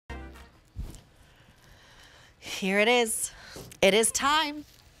Here it is. It is time.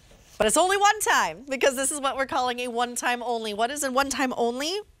 But it's only one time because this is what we're calling a one-time only. What is a one-time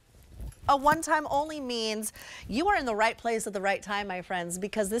only? A one-time only means you are in the right place at the right time, my friends,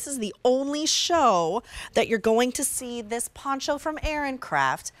 because this is the only show that you're going to see this poncho from Aran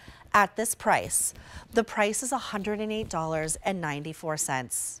Craft at this price. The price is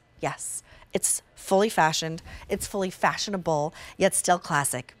 $108.94. Yes, it's fully fashioned, it's fully fashionable, yet still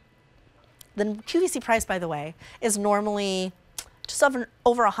classic. The QVC price, by the way, is normally just over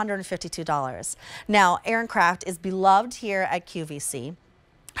 $152. Now, Aran Craft is beloved here at QVC,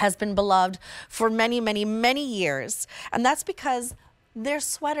 has been beloved for many, many, many years. And that's because their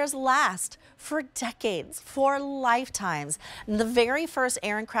sweaters last for decades, for lifetimes. And the very first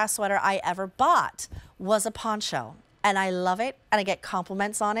Aran Craft sweater I ever bought was a poncho. And I love it, and I get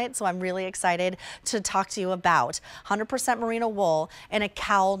compliments on it, so I'm really excited to talk to you about 100% merino wool and a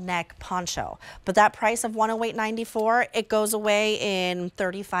cowl neck poncho. But that price of $108.94, it goes away in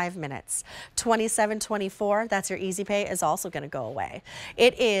 35 minutes. $27.24, that's your easy pay, is also going to go away.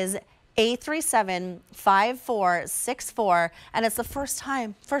 It is 837-5464, and it's the first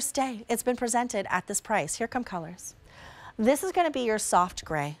day it's been presented at this price. Here come colors. This is going to be your soft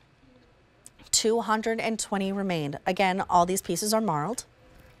gray. 220 remained. Again, all these pieces are marled.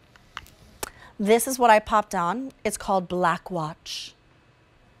 This is what I popped on. It's called Black Watch.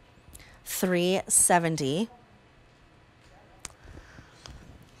 $370.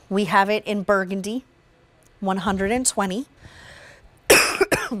 We have it in burgundy. $120.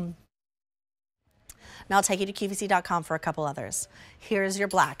 Now I'll take you to QVC.com for a couple others. Here's your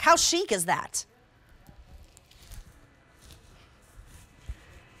black. How chic is that?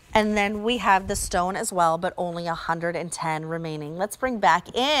 And then we have the stone as well, but only 110 remaining. Let's bring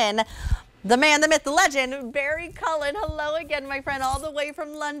back in the man, the myth, the legend, Barry Cullen. Hello again, my friend, all the way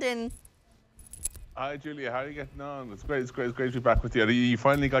from London. Hi, Julia. How are you getting on? It's great. It's great to be back with you. You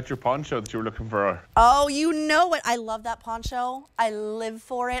finally got your poncho that you were looking for. Oh, you know it. I love that poncho. I live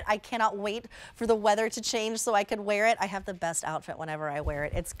for it. I cannot wait for the weather to change so I could wear it. I have the best outfit whenever I wear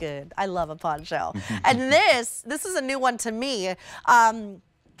it. It's good. I love a poncho. And this is a new one to me.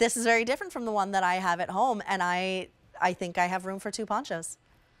 This is very different from the one that I have at home, and I think I have room for two ponchos.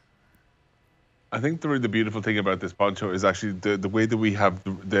 I think the beautiful thing about this poncho is actually the way that we have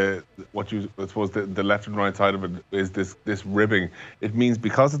the left and right side of it is this ribbing. It means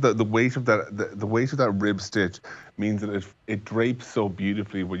because of the weight of that rib stitch means that it drapes so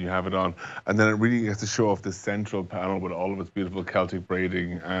beautifully when you have it on, and then it really gets to show off this central panel with all of its beautiful Celtic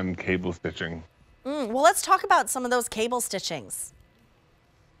braiding and cable stitching. Well, let's talk about some of those cable stitchings.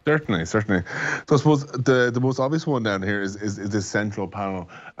 Certainly. So I suppose the most obvious one down here is this central panel,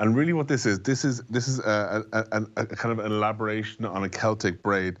 and really what this is a kind of an elaboration on a Celtic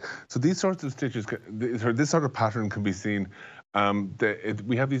braid. So these sorts of stitches, this sort of pattern can be seen.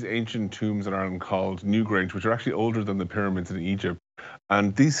 We have these ancient tombs in Ireland called Newgrange, which are actually older than the pyramids in Egypt.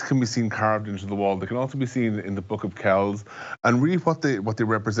 And these can be seen carved into the wall. They can also be seen in the Book of Kells. And really what they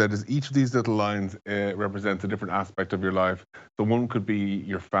represent is each of these little lines represents a different aspect of your life. So one could be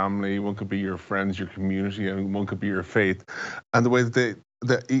your family, one could be your friends, your community, and one could be your faith. And the way that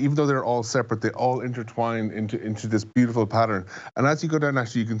even though they're all separate, they all intertwine into this beautiful pattern. And as you go down,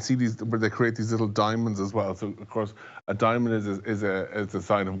 actually, you can see these where they create these little diamonds as well. So of course, a diamond is a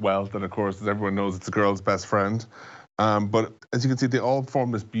sign of wealth, and of course, as everyone knows, it's a girl's best friend. But as you can see, they all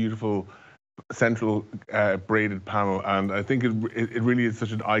form this beautiful central braided panel, and I think it really is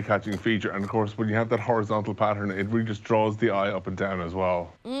such an eye-catching feature. And of course, when you have that horizontal pattern, it really just draws the eye up and down as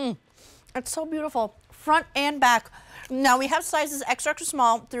well. It's so beautiful, front and back. Now we have sizes extra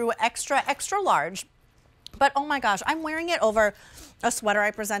small through extra large, but oh my gosh, I'm wearing it over a sweater I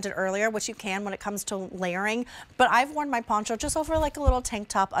presented earlier, which you can when it comes to layering, but I've worn my poncho just over like a little tank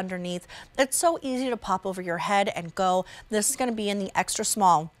top underneath. It's so easy to pop over your head and go. This is going to be in the extra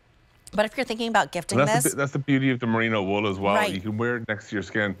small. But if you're thinking about gifting that's the beauty of the merino wool as well. Right. You can wear it next to your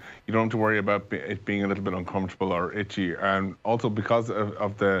skin. You don't have to worry about it being a little bit uncomfortable or itchy. And also because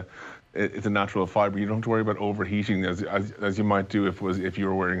it's a natural fiber, you don't have to worry about overheating as you might do if you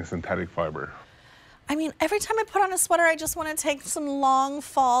were wearing a synthetic fiber. I mean, every time I put on a sweater, I just want to take some long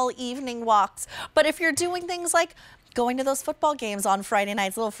fall evening walks. But if you're doing things like going to those football games on Friday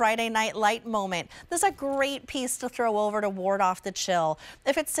nights, a little Friday night light moment, this is a great piece to throw over to ward off the chill.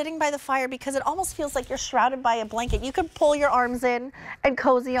 If it's sitting by the fire, because it almost feels like you're shrouded by a blanket, you can pull your arms in and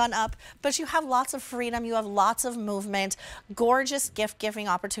cozy on up, but you have lots of freedom, you have lots of movement, gorgeous gift-giving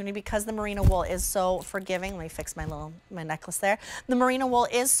opportunity because the merino wool is so forgiving. Let me fix my necklace there. The merino wool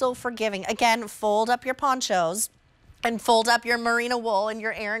is so forgiving. Again, fold up your ponchos. and fold up your merino wool and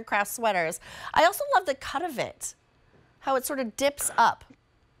your Aran Craft sweaters. I also love the cut of it, how it sort of dips up.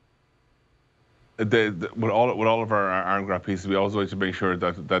 With all of our Aran Craft pieces, we always like to make sure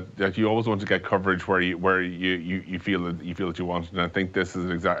that you always want to get coverage where you feel that you want it. And I think this is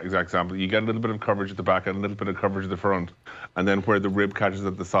an exact example. You get a little bit of coverage at the back and a little bit of coverage at the front, and then where the rib catches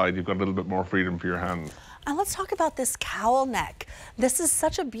at the side, you've got a little bit more freedom for your hands. And let's talk about this cowl neck. This is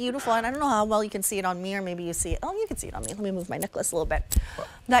such a beautiful, and I don't know how well you can see it on me, or maybe you see it. Oh, you can see it on me. Let me move my necklace a little bit.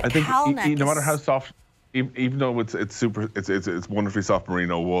 That cowl neck. No matter how soft, even though it's wonderfully soft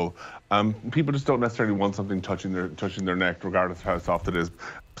merino wool, people just don't necessarily want something touching their neck, regardless of how soft it is.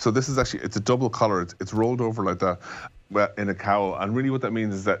 So this is actually, it's a double color. It's rolled over like that in a cowl, and really what that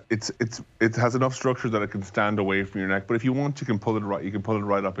means is that it has enough structure that it can stand away from your neck. But if you want, you can pull it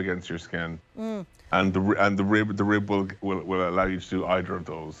right up against your skin, and the rib will allow you to do either of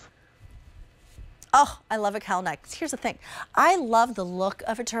those. Oh, I love a cowl neck. Here's the thing. I love the look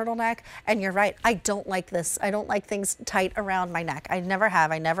of a turtleneck, and you're right. I don't like this. I don't like things tight around my neck. I never have.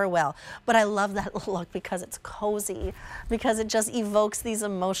 I never will. But I love that look because it's cozy, because it just evokes these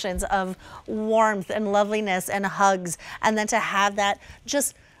emotions of warmth and loveliness and hugs. And then to have that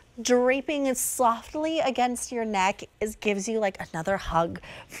just draping softly against your neck gives you like another hug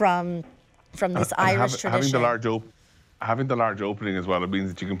from this Irish tradition. Having the large opening as well, it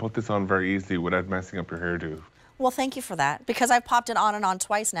means that you can put this on very easily without messing up your hairdo. Well, thank you for that, because I've popped it on and on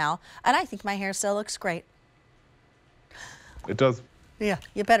twice now, and I think my hair still looks great. It does. Yeah,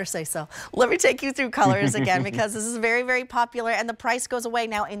 you better say so. Let me take you through colors again, because this is very, very popular, and the price goes away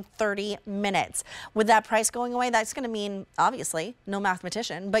now in 30 minutes. With that price going away, that's going to mean, obviously, no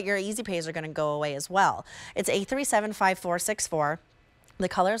mathematician, but your easy pays are going to go away as well. It's 837-5464. The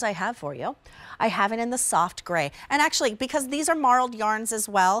colors I have for you, I have it in the soft gray. And actually, because these are marled yarns as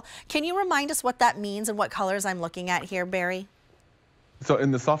well, can you remind us what that means and what colors I'm looking at here, Barry? So in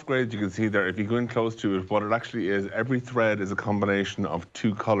the soft gray, you can see there, if you go in close to it, what it actually is, every thread is a combination of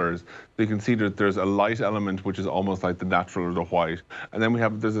two colors. So you can see that there's a light element, which is almost like the natural or the white. And then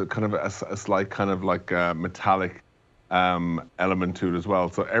there's a kind of a slight kind of like metallic element to it as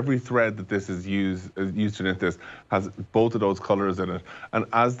well. So every thread that this is used to knit this has both of those colors in it. And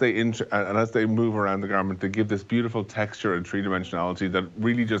as they move around the garment, they give this beautiful texture and three-dimensionality that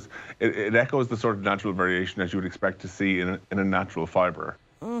really just it echoes the sort of natural variation as you would expect to see in a natural fiber.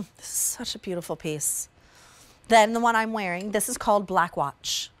 This is such a beautiful piece. Then the one I'm wearing, this is called Black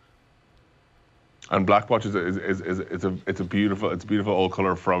Watch. And Black Watch is a beautiful old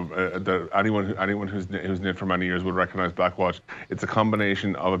color from anyone who's knit for many years would recognize Black Watch. It's a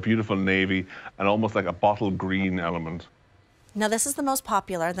combination of a beautiful navy and almost like a bottle green element. Now this is the most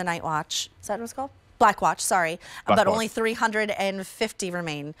popular, the Night Watch. Is that what it's called? Black Watch, sorry. But only 350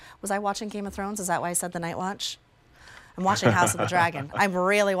 remain. Was I watching Game of Thrones? Is that why I said the Night Watch? I'm watching House of the Dragon. I'm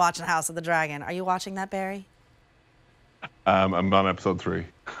really watching House of the Dragon. Are you watching that, Barry? I'm on episode 3.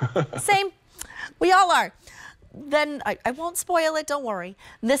 Same. We all are. Then I won't spoil it, don't worry.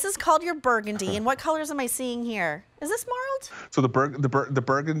 This is called your burgundy, and what colors am I seeing here? Is this marled? So the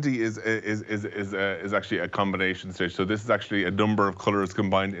burgundy is actually a combination stitch. So this is actually a number of colors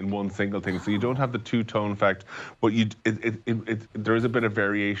combined in one single thing. So you don't have the two-tone effect, but there is a bit of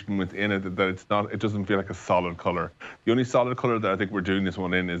variation within it that it doesn't feel like a solid color. The only solid color that I think we're doing this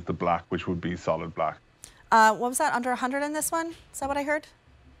one in is the black, which would be solid black. What was that, under 100 in this one? Is that what I heard?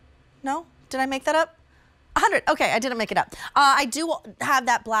 No? Did I make that up? 100. Okay, I didn't make it up. I do have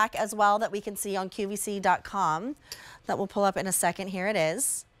that black as well that we can see on QVC.com that we'll pull up in a second. Here it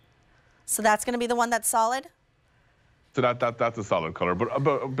is. So that's going to be the one that's solid? So that's a solid color,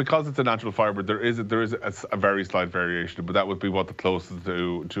 but because it's a natural fiber, there is a very slight variation, but that would be what the closest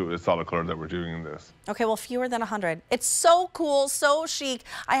to a solid color that we're doing in this. Okay, well, fewer than 100. It's so cool, so chic.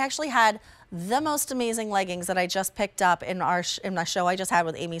 I actually had the most amazing leggings that I just picked up in my show I just had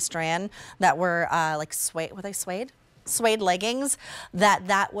with Amy Strand that were like suede. Were they suede? Suede leggings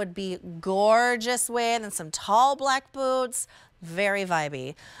that would be gorgeous with, and some tall black boots, very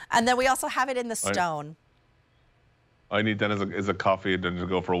vibey. And then we also have it in the stone. I need then is a coffee and then to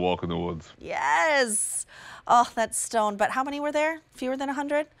go for a walk in the woods. Yes. Oh, that stone. But how many were there? Fewer than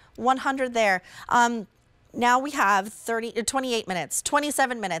 100? 100 there. Now we have 28 minutes,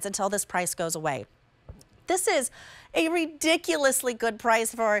 27 minutes until this price goes away. this is a ridiculously good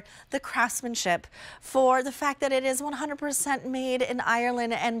price for the craftsmanship, for the fact that it is 100% made in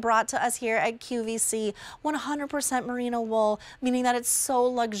Ireland and brought to us here at QVC. 100% merino wool, meaning that it's so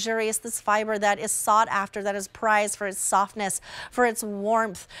luxurious, this fiber that is sought after, that is prized for its softness, for its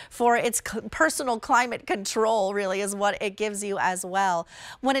warmth, for its personal climate control, really is what it gives you as well.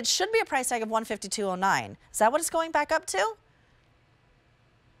 When it should be a price tag of $152.09. Is that what it's going back up to?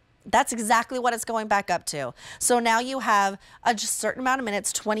 That's exactly what it's going back up to. So now you have a just certain amount of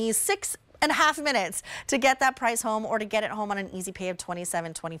minutes, 26.5 minutes, to get that price home, or to get it home on an easy pay of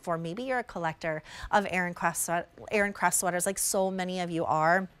 $27.24. Maybe you're a collector of Aran Craft sweaters, like so many of you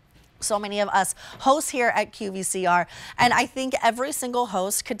are. So many of us hosts here at QVC are, and I think every single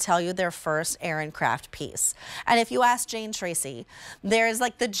host could tell you their first Aran Craft piece. And if you ask Jane Tracy, there's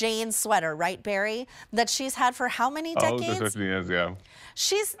like the Jane sweater, right, Barry, that she's had for how many decades? Oh, there certainly is, yeah.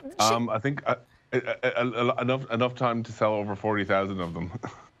 I think enough time to sell over 40,000 of them.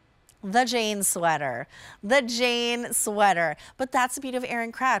 The Jane sweater, the Jane sweater. But that's the beauty of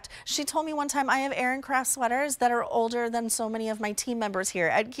Aran Craft. She told me one time, I have Aran Craft sweaters that are older than so many of my team members here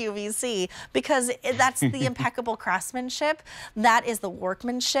at QVC, because that's the impeccable craftsmanship. That is the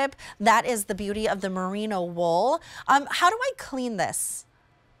workmanship. That is the beauty of the merino wool. How do I clean this?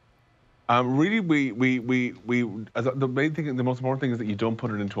 Really, the main thing, the most important thing is that you don't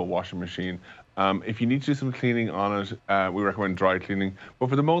put it into a washing machine. If you need to do some cleaning on it, we recommend dry cleaning. But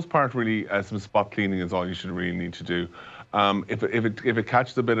for the most part, really, some spot cleaning is all you should really need to do. If it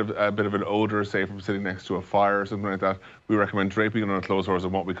catches a bit of an odor, say from sitting next to a fire or something like that, we recommend draping it on a clothes horse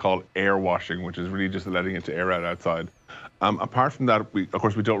and what we call air washing, which is really just letting it to air out outside. Apart from that, of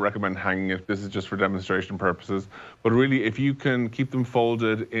course, we don't recommend hanging it. This is just for demonstration purposes. But really, if you can keep them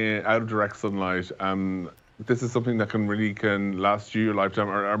folded out of direct sunlight, this is something that can last you your lifetime,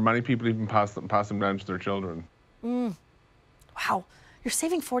 or many people even pass them down to their children. Wow. You're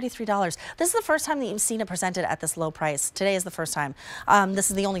saving $43. This is the first time that you've seen it presented at this low price. Today is the first time. This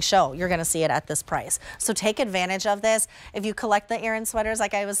is the only show you're going to see it at this price. So take advantage of this. If you collect the Aran sweaters,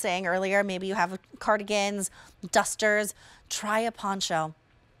 like I was saying earlier, maybe you have cardigans, dusters, try a poncho.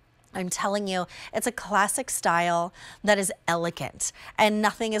 I'm telling you, it's a classic style that is elegant. And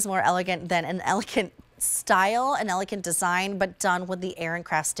nothing is more elegant than an elegant style, an elegant design, but done with the Aran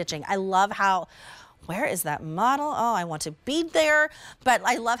Craft stitching. I love how... Where is that model? Oh, I want to be there. But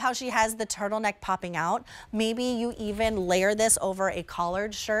I love how she has the turtleneck popping out. Maybe you even layer this over a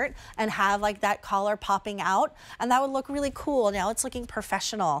collared shirt and have like that collar popping out, and that would look really cool. Now it's looking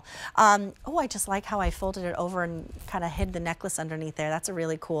professional. Oh, I just like how I folded it over and kind of hid the necklace underneath there. That's a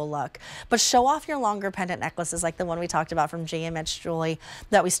really cool look. But show off your longer pendant necklaces like the one we talked about from JMH Jewelry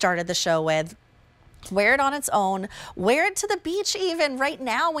that we started the show with. Wear it on its own. Wear it to the beach even right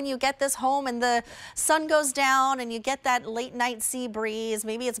now when you get this home and the sun goes down and you get that late night sea breeze.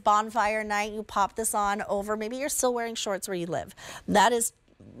 Maybe it's bonfire night. You pop this on over. Maybe you're still wearing shorts where you live. That is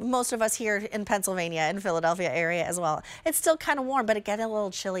most of us here in Pennsylvania and Philadelphia area as well. It's still kind of warm, but it gets a little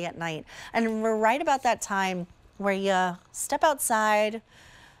chilly at night. And we're right about that time where you step outside,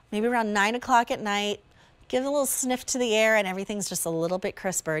 maybe around 9 o'clock at night, give a little sniff to the air, and everything's just a little bit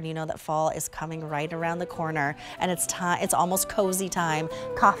crisper, and you know that fall is coming right around the corner, and it's time. It's almost cozy time,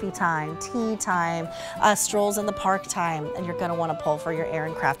 coffee time, tea time, strolls in the park time, and you're gonna want to pull for your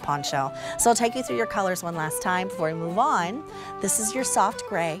Aran Craft poncho. So I'll take you through your colors one last time before we move on. This is your soft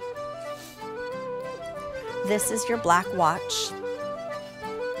gray. This is your black watch.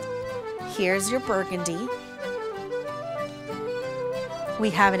 Here's your burgundy. We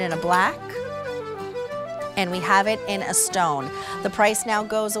have it in a black, and we have it in a stone. The price now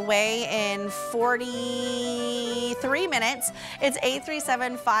goes away in 43 minutes. It's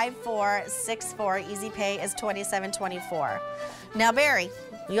 837-5464. Easy pay is $27.24. Now, Barry,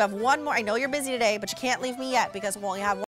 you have one more. I know you're busy today, but you can't leave me yet because we'll only have one.